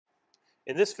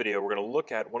In this video, we're going to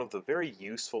look at one of the very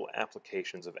useful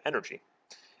applications of energy,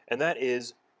 and that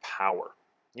is power.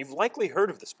 You've likely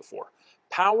heard of this before.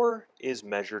 Power is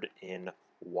measured in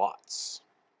watts.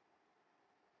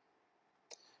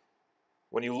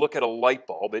 When you look at a light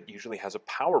bulb, it usually has a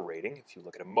power rating. If you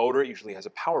look at a motor, it usually has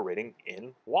a power rating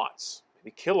in watts,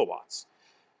 maybe kilowatts.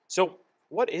 So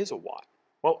what is a watt?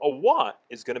 Well, a watt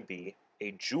is going to be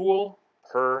a joule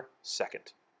per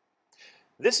second.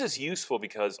 This is useful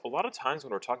because a lot of times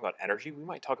when we're talking about energy, we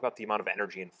might talk about the amount of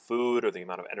energy in food or the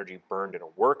amount of energy burned in a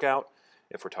workout,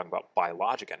 if we're talking about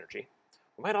biologic energy.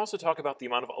 We might also talk about the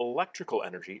amount of electrical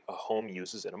energy a home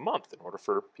uses in a month in order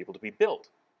for people to be built.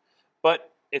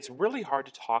 But it's really hard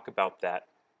to talk about that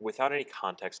without any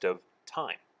context of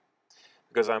time.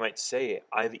 Because I might say,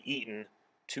 I've eaten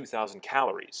 2,000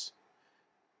 calories.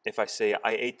 If I say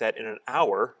I ate that in an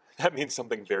hour, that means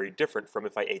something very different from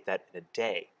if I ate that in a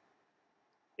day.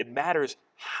 It matters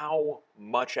how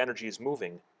much energy is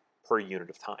moving per unit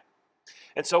of time.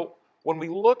 And so when we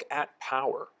look at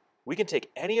power, we can take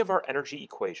any of our energy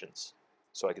equations.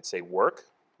 So I could say work,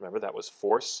 remember that was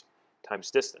force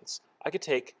times distance. I could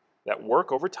take that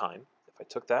work over time. If I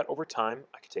took that over time,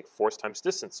 I could take force times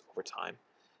distance over time.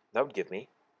 That would give me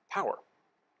power.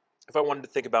 If I wanted to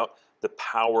think about the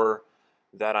power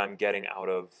that I'm getting out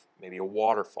of maybe a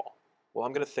waterfall, well,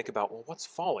 I'm going to think about, well, what's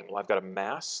falling? Well, I've got a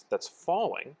mass that's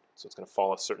falling, so it's going to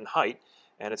fall a certain height,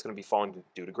 and it's going to be falling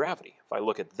due to gravity. If I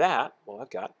look at that, well, I've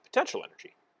got potential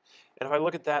energy. And if I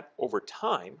look at that over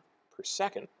time, per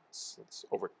second, it's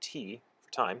over t for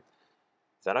time,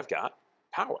 then I've got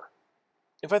power.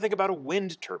 If I think about a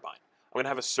wind turbine, I'm going to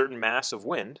have a certain mass of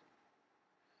wind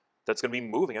that's going to be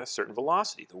moving at a certain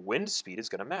velocity. The wind speed is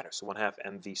going to matter. So 1/2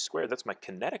 mv squared, that's my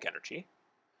kinetic energy.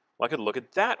 Well, I could look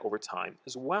at that over time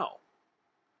as well.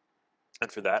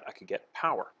 And for that, I could get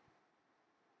power.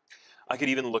 I could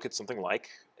even look at something like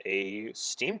a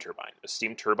steam turbine. A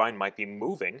steam turbine might be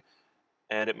moving,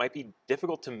 and it might be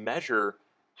difficult to measure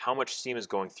how much steam is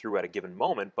going through at a given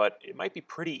moment, but it might be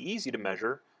pretty easy to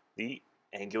measure the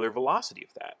angular velocity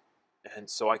of that. And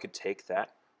so I could take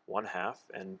that 1/2,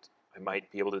 and I might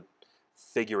be able to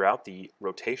figure out the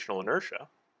rotational inertia.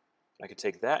 I could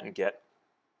take that and get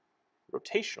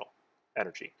rotational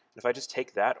energy. And if I just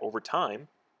take that over time,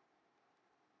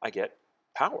 I get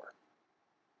power.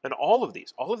 And all of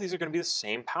these are going to be the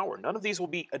same power. None of these will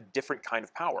be a different kind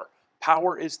of power.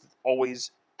 Power is always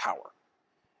power.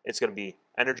 It's going to be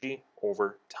energy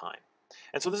over time.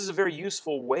 And so this is a very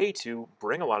useful way to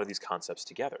bring a lot of these concepts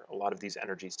together, a lot of these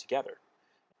energies together.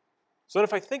 So then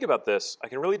if I think about this, I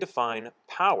can really define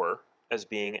power as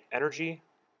being energy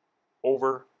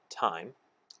over time,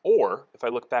 or if I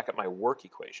look back at my work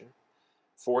equation,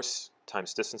 force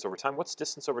times distance over time. What's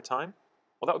distance over time?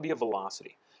 Well, that would be a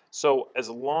velocity. So as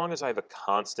long as I have a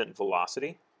constant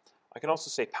velocity, I can also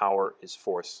say power is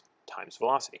force times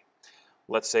velocity.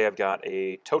 Let's say I've got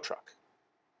a tow truck.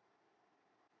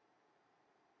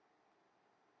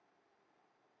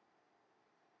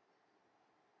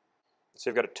 So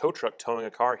I've got a tow truck towing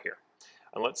a car here.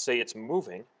 And let's say it's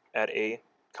moving at a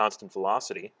constant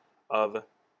velocity of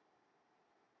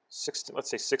 16, let's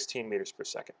say 16 meters per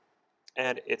second.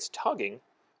 And it's tugging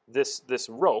this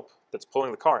rope that's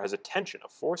pulling the car has a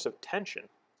force of tension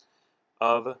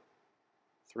of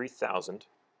 3,000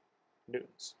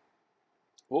 newtons.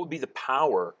 What would be the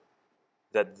power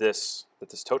that this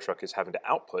tow truck is having to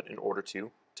output in order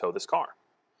to tow this car?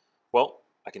 Well,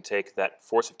 I can take that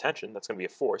force of tension, that's going to be a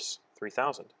force,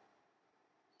 3,000,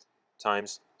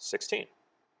 times 16.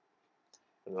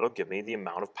 And that'll give me the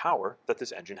amount of power that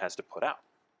this engine has to put out.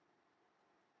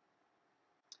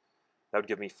 That would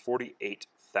give me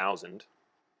 48,000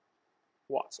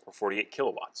 watts, or 48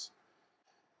 kilowatts.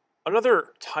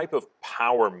 Another type of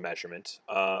power measurement,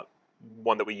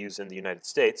 one that we use in the United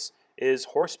States, is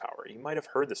horsepower. You might have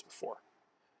heard this before.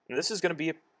 And this is going to be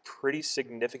a pretty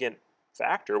significant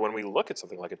factor when we look at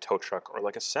something like a tow truck or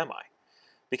like a semi.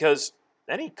 Because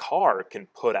any car can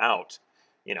put out,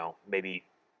 maybe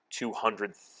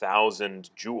 200,000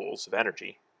 joules of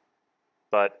energy,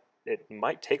 but it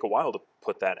might take a while to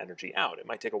put that energy out. It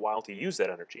might take a while to use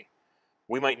that energy.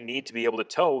 We might need to be able to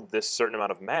tow this certain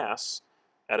amount of mass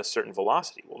at a certain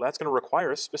velocity. Well, that's going to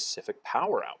require a specific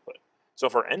power output. So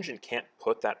if our engine can't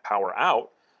put that power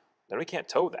out, then we can't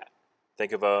tow that.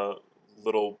 Think of a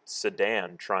little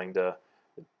sedan trying to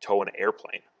tow an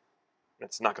airplane.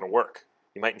 That's not going to work.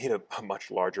 You might need a much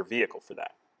larger vehicle for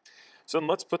that. So then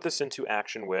let's put this into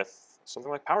action with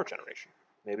something like power generation.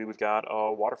 Maybe we've got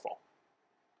a waterfall.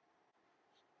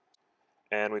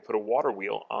 And we put a water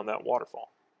wheel on that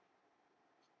waterfall.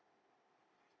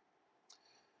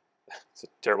 It's a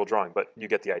terrible drawing, but you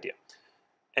get the idea.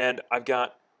 And I've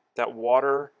got that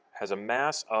water has a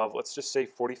mass of, let's just say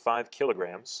 45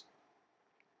 kilograms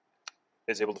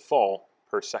is able to fall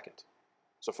per second.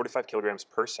 So 45 kilograms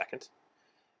per second.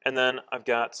 And then I've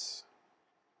got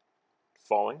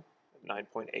falling at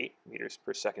 9.8 meters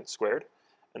per second squared.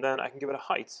 And then I can give it a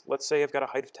height. Let's say I've got a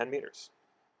height of 10 meters.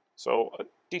 So a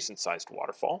decent sized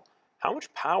waterfall. How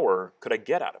much power could I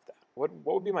get out of that? What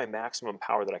would be my maximum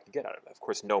power that I could get out of that? Of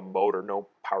course, no motor, no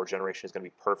power generation is going to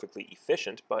be perfectly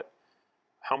efficient, but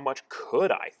how much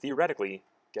could I theoretically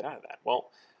get out of that? Well,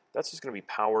 that's just going to be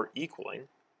power equaling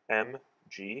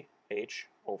mgh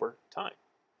over time.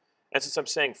 And since I'm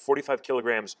saying 45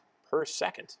 kilograms per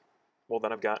second, well,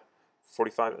 then I've got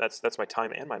 45, that's my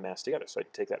time and my mass together. So I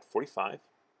take that 45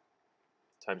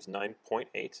 times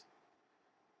 9.8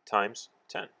 times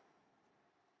 10.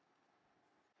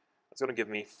 That's going to give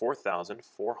me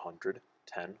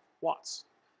 4,410 watts.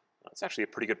 That's actually a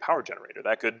pretty good power generator.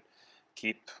 That could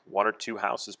keep 1 or 2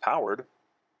 houses powered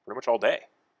pretty much all day.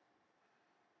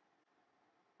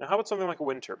 Now, how about something like a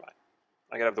wind turbine?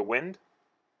 I could have the wind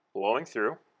blowing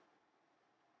through.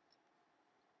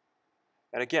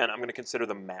 And again, I'm going to consider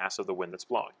the mass of the wind that's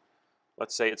blowing.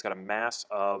 Let's say it's got a mass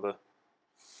of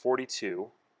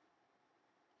 42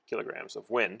 kilograms of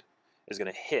wind is going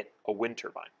to hit a wind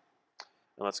turbine.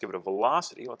 And let's give it a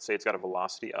velocity. Let's say it's got a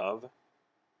velocity of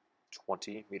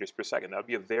 20 meters per second. That would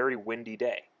be a very windy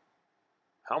day.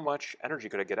 How much energy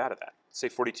could I get out of that? Let's say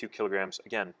 42 kilograms,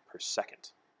 again, per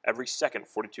second. Every second,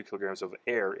 42 kilograms of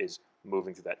air is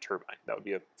moving through that turbine. That would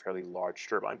be a fairly large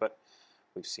turbine, but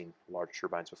we've seen large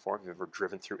turbines before if you've ever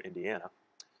driven through Indiana.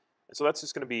 And so that's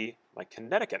just going to be my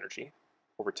kinetic energy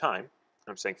over time.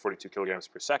 I'm saying 42 kilograms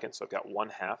per second, so I've got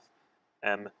 1/2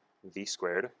 mv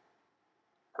squared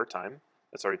per time.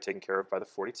 That's already taken care of by the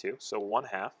 42. So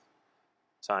 1/2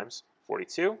 times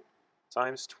 42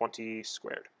 times 20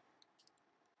 squared.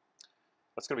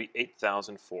 That's going to be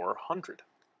 8,400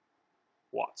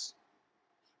 watts.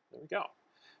 There we go.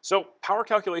 So power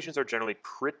calculations are generally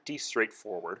pretty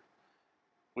straightforward.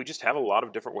 We just have a lot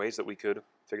of different ways that we could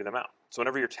figure them out. So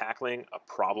whenever you're tackling a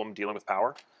problem dealing with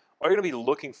power, all you're going to be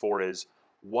looking for is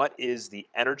what is the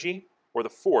energy or the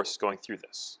force going through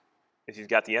this. If you've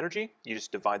got the energy, you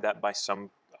just divide that by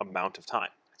some amount of time.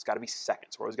 It's got to be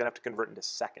seconds. We're always going to have to convert into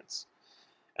seconds.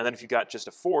 And then if you've got just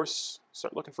a force,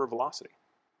 start looking for a velocity.